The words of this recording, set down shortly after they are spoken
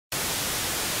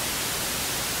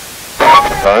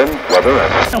Time, weather,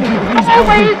 and...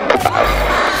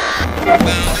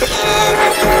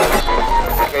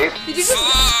 Did you just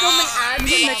film an ad for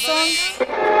the next song?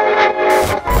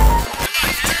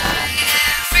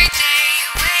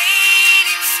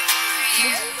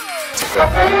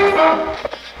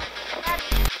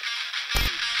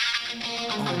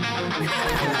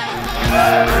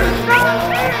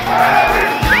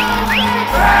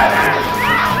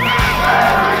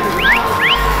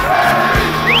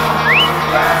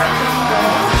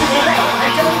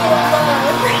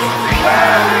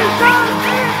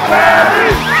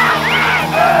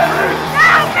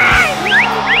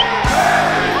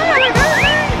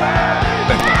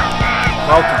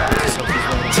 Welcome to Sophie's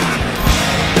wedding.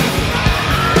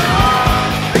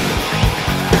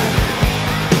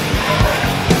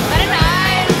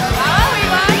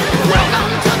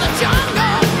 Welcome to the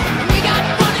jungle. We got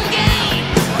fun and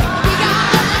games. We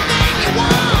got everything you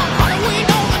want. How do we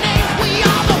know the names? We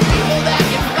are the people that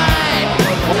can find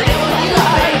whatever you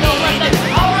may need. If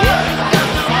you got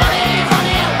no money,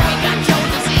 we got your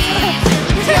disease.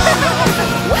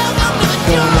 Welcome to the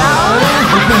jungle.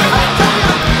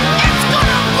 It's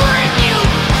gonna bring you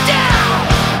down.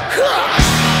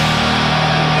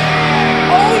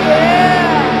 Oh yeah!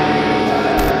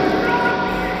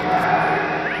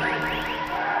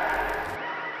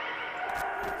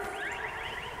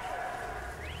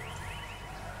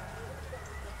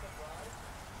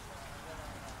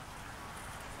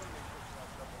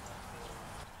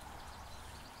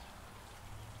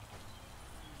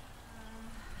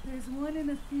 There's one in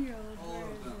the field.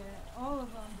 Where is it? All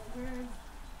of them, but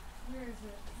where is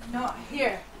it? No,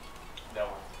 here. That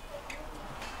one.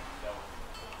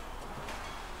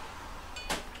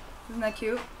 Isn't that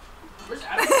cute?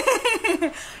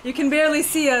 You can barely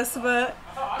see us, but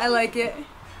I like it.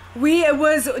 It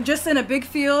was just in a big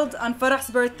field on Farah's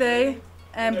birthday,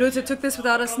 and Bluta took this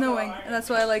without us knowing, and that's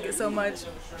why I like it so much.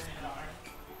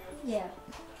 Yeah.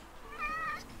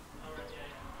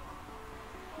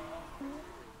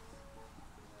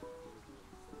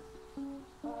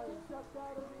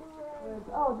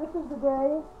 Oh, this is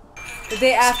the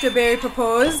day after Barry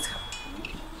proposed.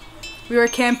 We were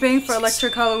camping for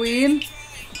Electric Halloween,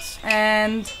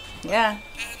 and yeah,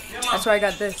 that's where I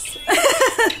got this.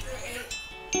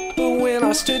 But when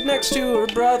I stood next to her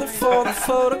brother for the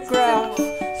photograph,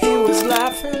 he was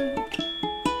laughing.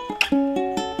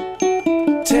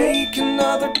 Take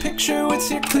another picture with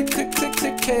your click, click, click,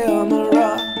 click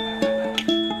camera.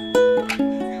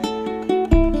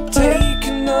 Take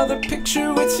another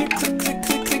picture with your click, click,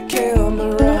 click, click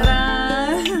camera.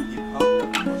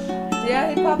 Yeah,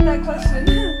 he popped that question.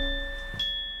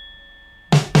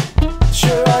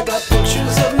 Sure, I got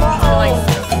pictures of my own.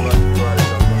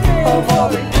 Of all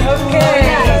the people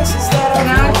places that I've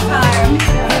Now it's time.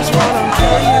 Here's what I'm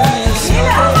playing.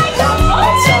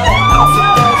 Outside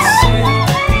Alphabet City.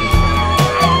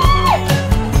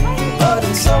 But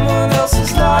in someone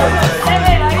else's life.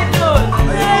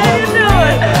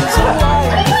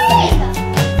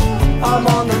 I'm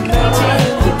on the mountain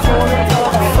in the corner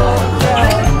of a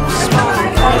photograph.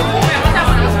 Smiling bright.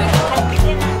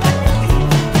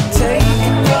 Take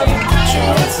another picture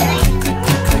with some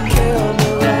click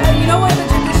camera. You know what the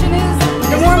tradition is?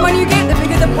 The more money you get, the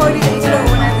bigger the party that you throw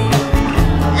when I leave.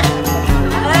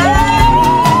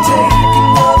 Take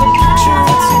another picture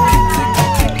with some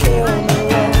click camera.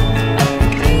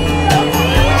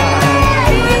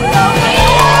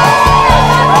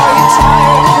 Are you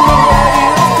tired and ready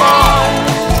to gone?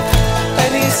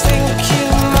 And you think you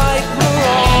might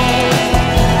belong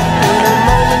in a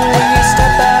moment when you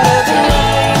step out of the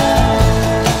rain.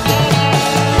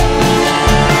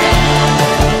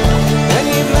 And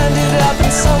you've ended up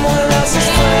in someone else's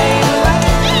frame.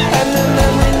 And the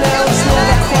memory now is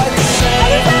never quite the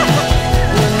same.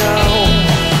 You know.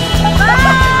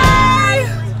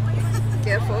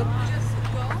 Careful.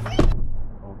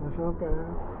 Okay.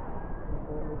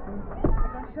 I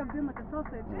got shoved in like a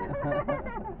sausage.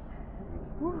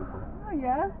 Oh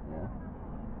yeah?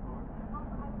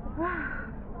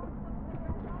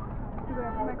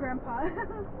 My grandpa.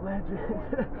 Legend.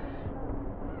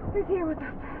 He's here with us.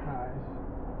 Nice.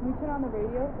 Can we turn on the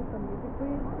radio for some music,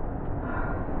 please?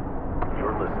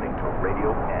 You're listening to Radio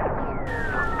X,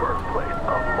 the birthplace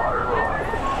of modern rock.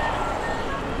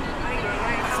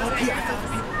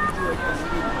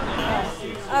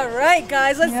 Alright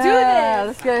guys, let's do this!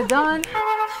 Let's get it done.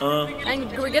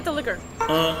 And we get the liquor.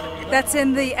 That's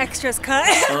in the extras cut.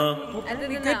 And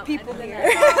then the good people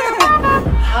here.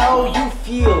 How you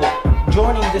feel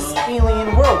joining this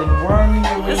alien world and worming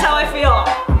your way. This is how I feel.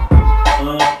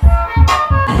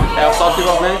 É o salto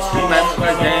igualmente, 2 metros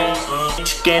mais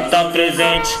dentro. quem tá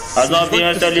presente. As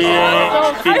novinhas ali, hein?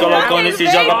 Fica loucona e se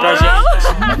joga pra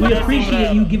gente. We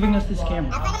appreciate you giving us this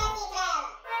camera.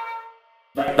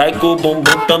 Vai com o bumbum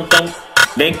tam tam,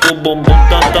 vem com o bumbum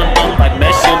tam tam tam, vai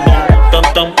mexe o bumbum tam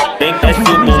tam, vem desce o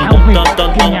bumbum tam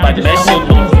tam tam, vai mexe o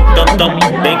bumbum tam tam,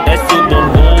 vem desce o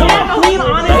bumbum.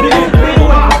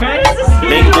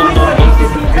 Vem com o bumbum.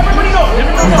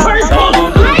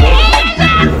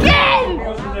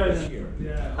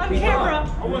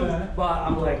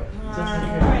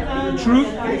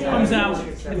 Truth comes out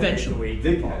eventually.